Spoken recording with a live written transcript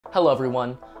Hello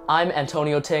everyone, I'm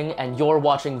Antonio Ting and you're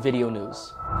watching Video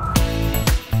News.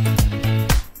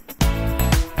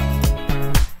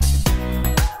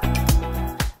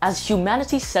 As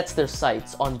humanity sets their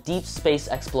sights on deep space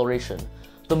exploration,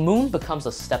 the moon becomes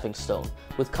a stepping stone,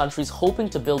 with countries hoping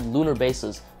to build lunar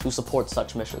bases to support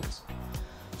such missions.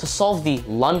 To solve the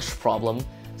lunch problem,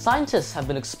 scientists have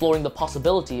been exploring the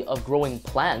possibility of growing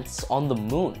plants on the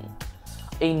moon.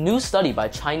 A new study by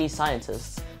Chinese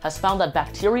scientists has found that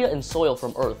bacteria in soil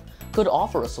from Earth could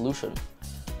offer a solution.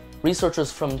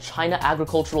 Researchers from China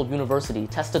Agricultural University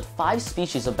tested 5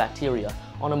 species of bacteria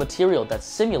on a material that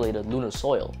simulated lunar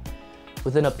soil.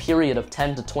 Within a period of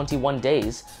 10 to 21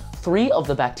 days, 3 of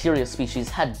the bacteria species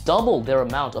had doubled their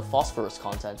amount of phosphorus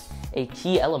content, a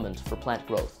key element for plant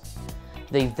growth.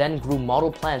 They then grew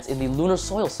model plants in the lunar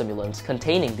soil simulant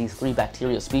containing these 3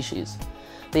 bacteria species.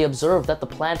 They observed that the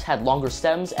plant had longer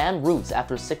stems and roots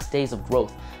after 6 days of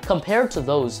growth, compared to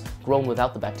those grown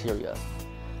without the bacteria.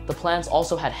 The plants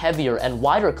also had heavier and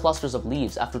wider clusters of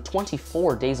leaves after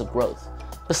 24 days of growth.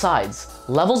 Besides,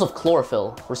 levels of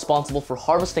chlorophyll, responsible for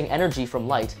harvesting energy from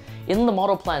light, in the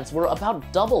model plants were about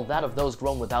double that of those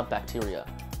grown without bacteria.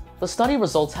 The study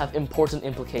results have important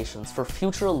implications for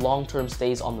future long-term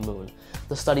stays on the moon,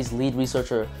 the study's lead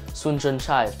researcher Sun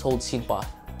Zhenchai told Xinhua.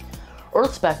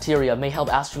 Earth's bacteria may help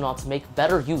astronauts make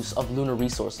better use of lunar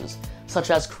resources, such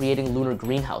as creating lunar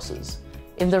greenhouses.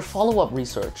 In their follow-up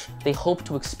research, they hope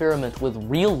to experiment with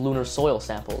real lunar soil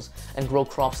samples and grow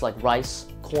crops like rice,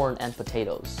 corn, and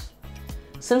potatoes.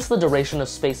 Since the duration of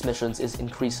space missions is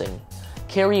increasing,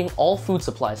 carrying all food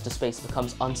supplies to space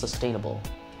becomes unsustainable.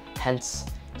 Hence,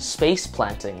 space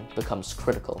planting becomes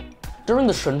critical. During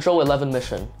the Shenzhou 11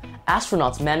 mission,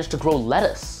 astronauts managed to grow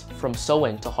lettuce from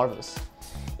sowing to harvest.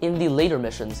 In the later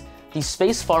missions, these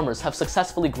space farmers have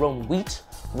successfully grown wheat,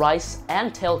 rice,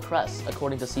 and tail cress,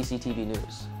 according to CCTV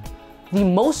News. The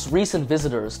most recent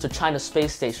visitors to China's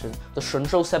space station, the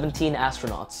Shenzhou 17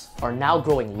 astronauts, are now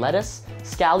growing lettuce,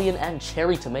 scallion, and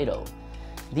cherry tomato.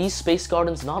 These space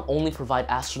gardens not only provide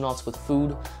astronauts with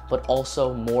food, but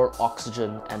also more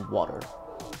oxygen and water.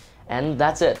 And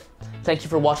that's it. Thank you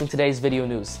for watching today's Video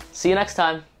News. See you next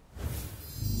time!